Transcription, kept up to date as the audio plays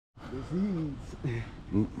Disease.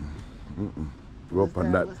 Go up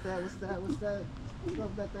on that. What's that? You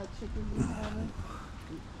love that chicken you having?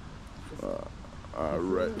 All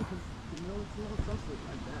right. You know, something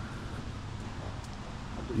like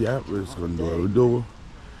that. Yeah, we're just gonna do what we do.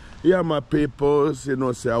 Yeah, my peoples, you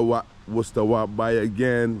know, say Worcester Walk By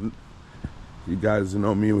again. You guys, you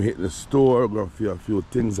know me, we hitting the store, gonna feel a few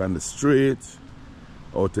things on the street.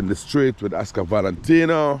 Out in the street with Oscar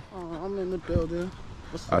Valentino. I'm in the building.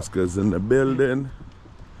 Oscar's in the building.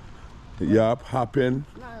 Yup, hopping.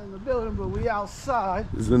 Not in the building, but we outside.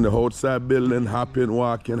 He's in the outside building, hopping,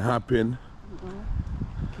 walking, hopping.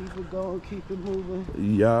 Keep it going, keep it moving.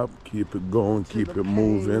 Yup, keep it going, keep it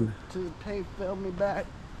moving. Till the pain fell me back.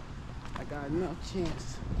 I got enough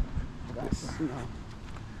chance. I got snow.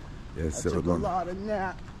 Yes, I sir. took a lot of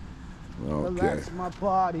nap. Okay. Relax my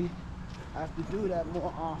body. I have to do that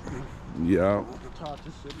more often. Yeah. I'll talk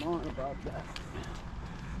to Simone about that.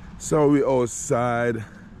 So we outside.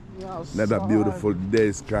 Another beautiful day.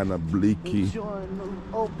 It's kind of bleaky. Enjoying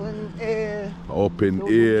the open air. Open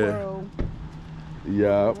air. World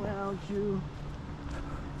Yeah. around you.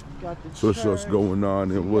 Got the So what's going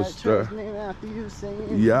on in Worcester? Named after you,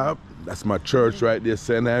 Yeah, that's my church right there,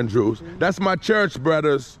 St. Andrews. That's my church,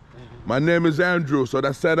 brothers. My name is Andrew, so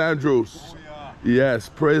that's St. Andrews. Yes,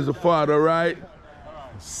 praise the Father, right?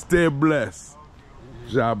 Stay blessed.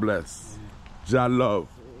 Jah bless. Jah love.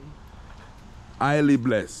 Highly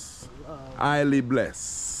blessed. Highly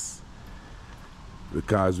blessed.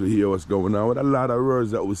 Because we hear what's going on with a lot of words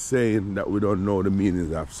that we're saying that we don't know the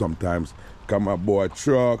meanings of sometimes. Come my boy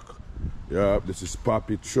truck. Yeah, this is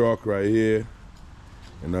Poppy truck right here.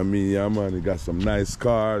 And I mean, yeah man, he got some nice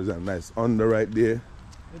cars and nice under right there.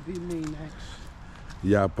 It'd be me next.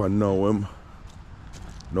 Yep, I know him.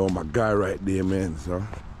 Know my guy right there, man, so.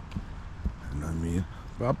 And I mean,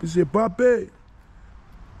 Poppy say, Poppy,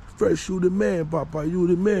 fresh you the man, Papa, you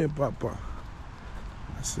the man, Papa.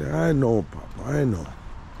 I say, I know, Papa, I know.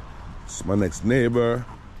 It's my next neighbor.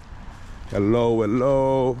 Hello,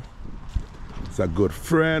 hello. It's a good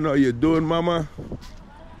friend. How you doing, Mama?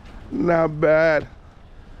 Not bad.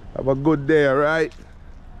 Have a good day, all right?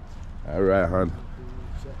 All right, hon.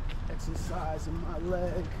 Exercise in my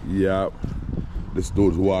leg. Yep. This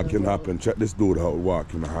dude's walking, hopping. Check this dude out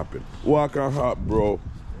walking, hopping. Walk and hop, bro.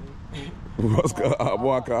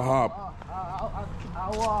 Walk and hop. I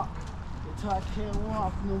walk until I can't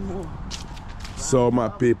walk no more. So my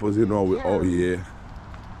peoples, you know, we're out here.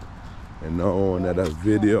 And now another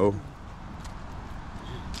video.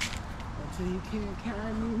 Until you can't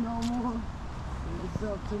carry me no more. It's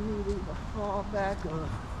up to me to fall back or...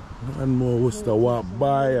 One more Worcester Walk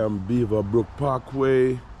By on Beaverbrook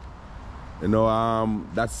Parkway. You know,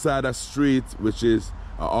 that side of the street, which is,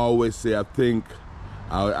 I always say, I think,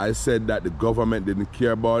 I said that the government didn't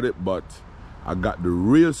care about it, but I got the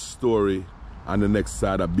real story on the next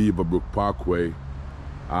side of Beaverbrook Parkway.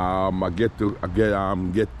 I get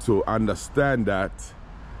to understand that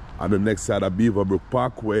on the next side of Beaverbrook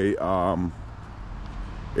Parkway,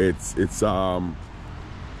 it's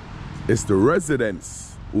the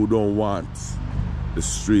residents who don't want the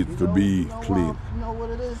street to be clean. You know what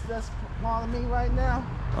it is that's bothering me right now?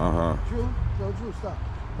 Drew, stop.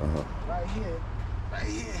 Right here.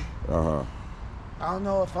 I don't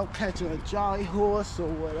know if I'm catching a jolly horse or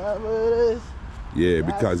whatever it is. Yeah,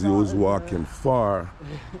 because he was walking far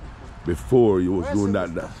before he was doing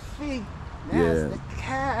that. Yeah, the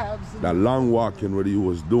calves. That long walking what he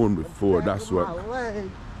was doing before, that's what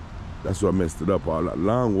messed it up, all that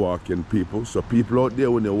long walking people. So people out there,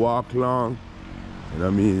 when they walk long, you know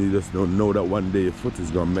what I mean, you just don't know that one day your foot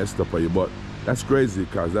is gonna mess up on you. But that's crazy,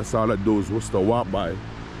 because that's all that does Worcester Walk By. You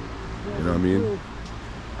know what I mean?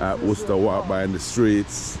 At Worcester Walk By in the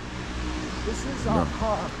streets. This is our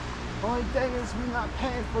car. Only thing is we're not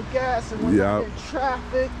paying for gas, and we're not in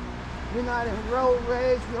traffic. We're not in road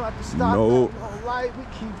rage. We don't have to stop at no light. We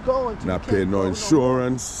keep going. Not paying no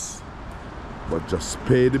insurance. But just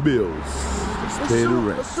pay the bills. Just pay the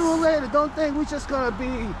rent. But sooner or later, don't think we're just gonna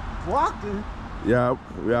be walking. Yeah,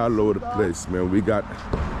 we all over the place, man. We getting it.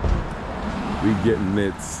 We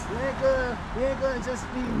ain't gonna just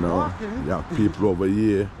be walking. Yeah, people over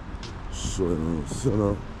here. So we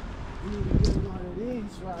need to get one of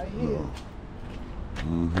these right here.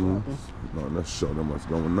 No, let's show them what's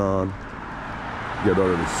going on. Get out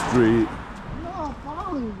of the street. No, I'm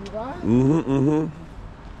following you, right?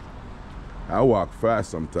 I walk fast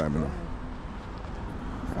sometimes, you know.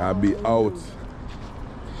 I'll be out.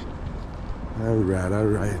 All right.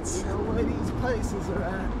 You know where these places are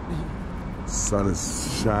at. Sun is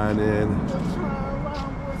shining.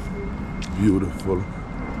 Beautiful.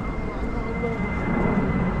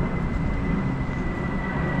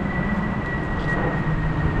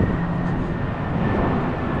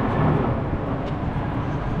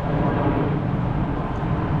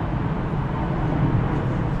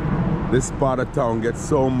 This part of town gets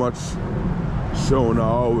so much shown. I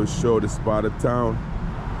always show this part of town.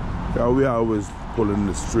 Yeah, we always pull in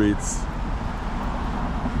the streets.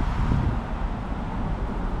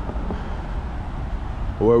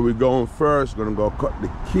 Where we going first? Gonna go cut the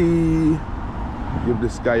key. Give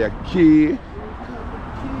this guy a key.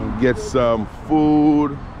 Get some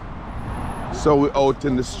food. So we're out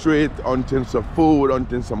in the street hunting some food,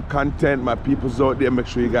 hunting some content. My people's out there, make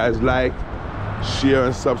sure you guys like, share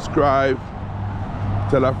and subscribe.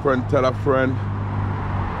 Tell a friend, tell a friend.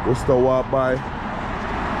 Worcester Walk By.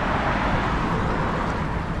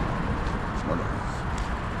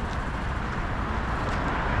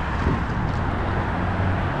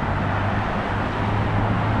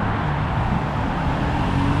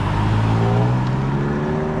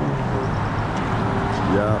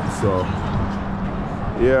 Yeah, so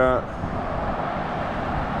yeah.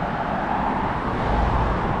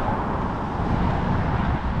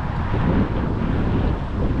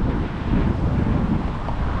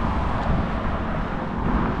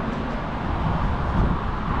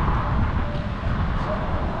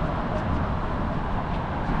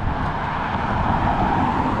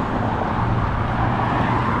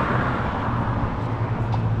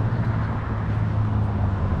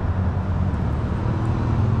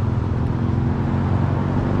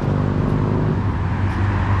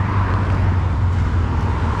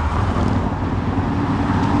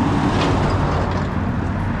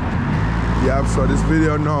 Yeah, so this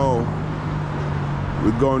video now,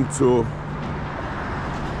 we're going to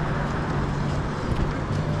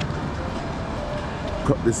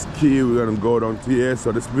cut this key. We're gonna go down to here.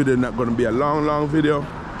 So this video is not gonna be a long video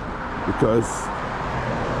because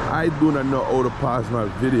I do not know how to pause my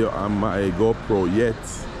video on my GoPro yet.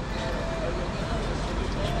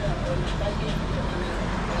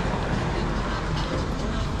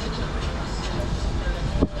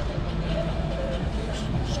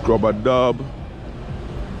 Scrubber Dub,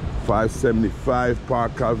 575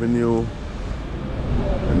 Park Avenue.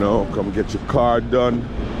 You know, come get your car done.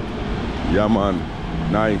 Yeah, man,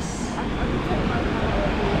 nice.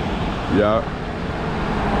 Yeah.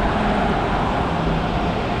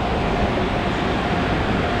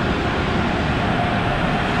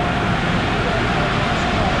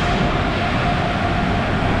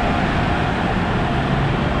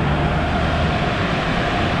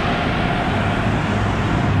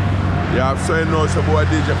 Yeah, so you know it's your boy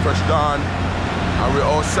DJ Fresh Dawn, and we're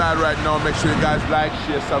outside right now. Make sure you guys like,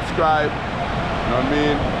 share, subscribe. You know what I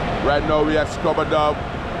mean? Right now we at Scrubber Dub.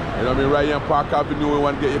 You know what I mean? Right here in Park Avenue. We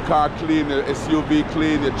want to get your car clean, your SUV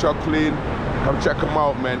clean, your truck clean. Come check them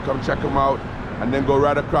out, man. Come check them out. And then go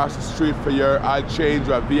right across the street for your oil change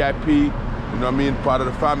or VIP. You know what I mean? Part of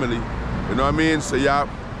the family. You know what I mean? So yeah.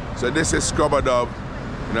 So this is Scrubber Dub.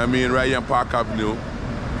 You know what I mean? Right here in Park Avenue.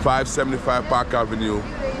 575 Park Avenue.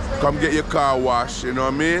 Come get your car washed, you know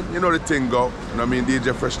what I mean? You know the thing go, you know what I mean?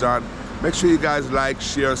 DJ Fresh Dawn. Make sure you guys like,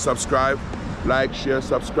 share, and subscribe. Like, share,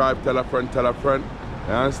 subscribe, tell a friend, tell a friend.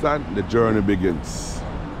 You understand? The journey begins.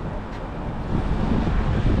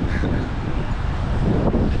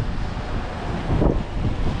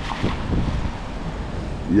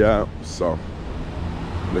 Yeah, so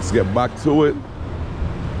let's get back to it.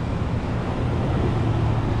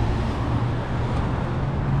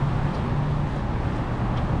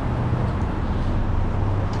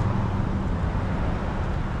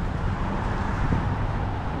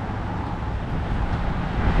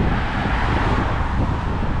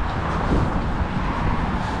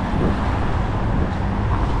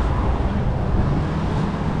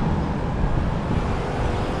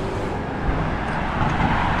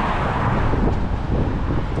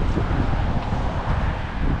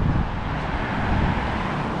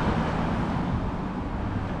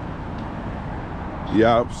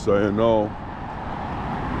 Yeah, so you know,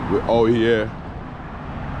 we're out here.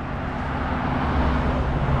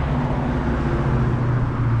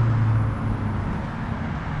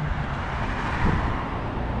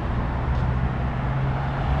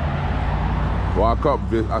 Walk up,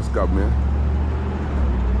 ask up, man.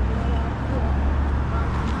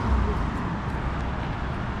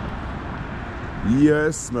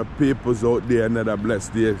 Yes, my people's out there, another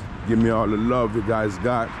blessed day. Give me all the love you guys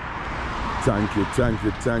got. Thank you, thank you,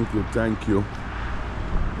 thank you, thank you.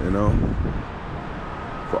 You know,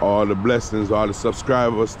 for all the blessings, all the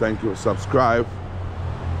subscribers, thank you, subscribe.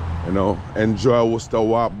 You know, enjoy Worcester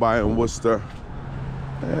Walk By in Worcester.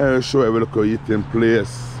 And show every little eating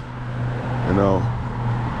place. You know,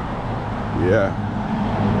 yeah,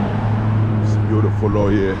 it's beautiful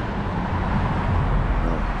out here.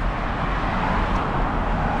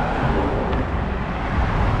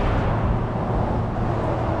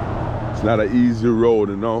 It's not an easy road,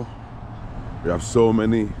 you know. We have so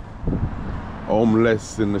many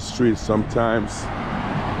homeless in the streets sometimes.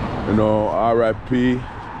 You know, RIP, you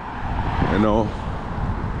know,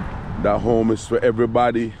 that home is for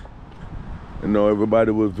everybody. You know,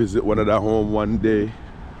 everybody will visit one of that home one day,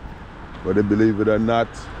 whether believe it or not,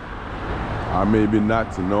 or maybe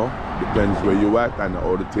not, you know. Depends where you at and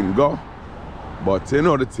how the thing go. But you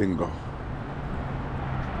know the thing go.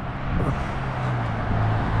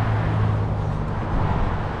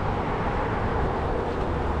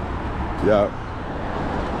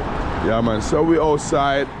 Yeah, man. So we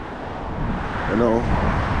outside, you know.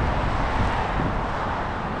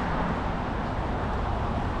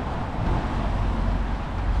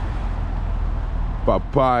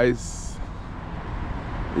 Popeyes.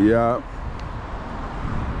 Yeah.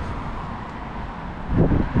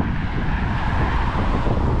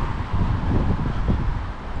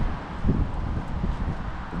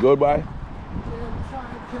 Goodbye. Yeah, I'm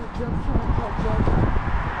trying to catch up.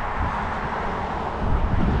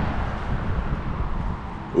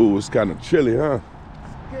 Ooh, it's kind of chilly, huh?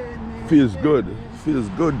 Scared, man. Feels Scared, good. man. Feels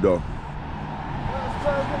good though. Well, it's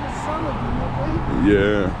better than the summer, you know,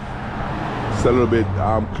 Yeah. It's a little bit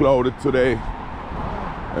cloudy today.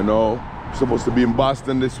 You know, supposed to be in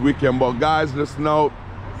Boston this weekend, but guys, listen out.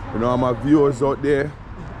 You know, my viewers out there,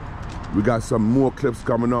 we got some more clips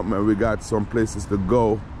coming up, man. We got some places to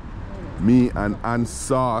go. Me and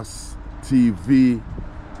Sauce TV,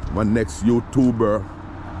 my next YouTuber.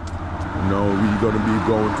 You know, we're gonna be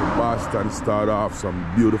going to Boston, start off some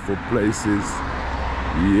beautiful places.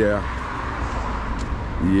 Yeah.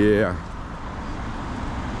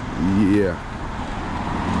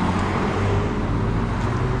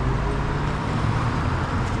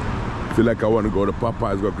 Feel like I want to go to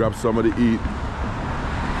Popeyes, go grab something to eat.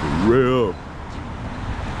 For real.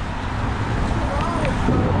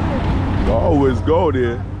 Always go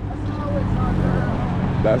there.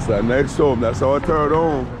 That's our next home. That's our third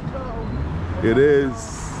home. It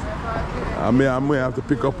is. I may have to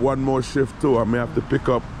pick up one more shift too. I may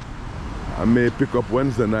pick up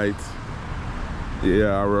Wednesday night.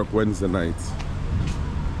 Yeah, I work Wednesday night.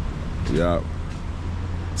 Yeah.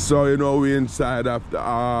 So, you know, we inside of the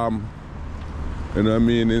you know what I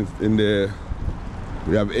mean, in the,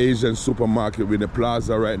 we have Asian supermarket with the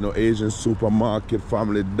plaza right now, Asian supermarket,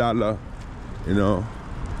 Family Dollar, you know,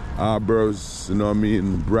 Arbors, you know what I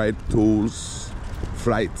mean, Bright Tools,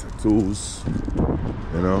 Flight Tools,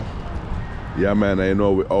 you know. Yeah, man, I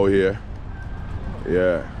know we're out here.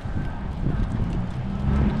 Yeah.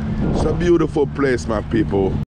 It's a beautiful place, my people.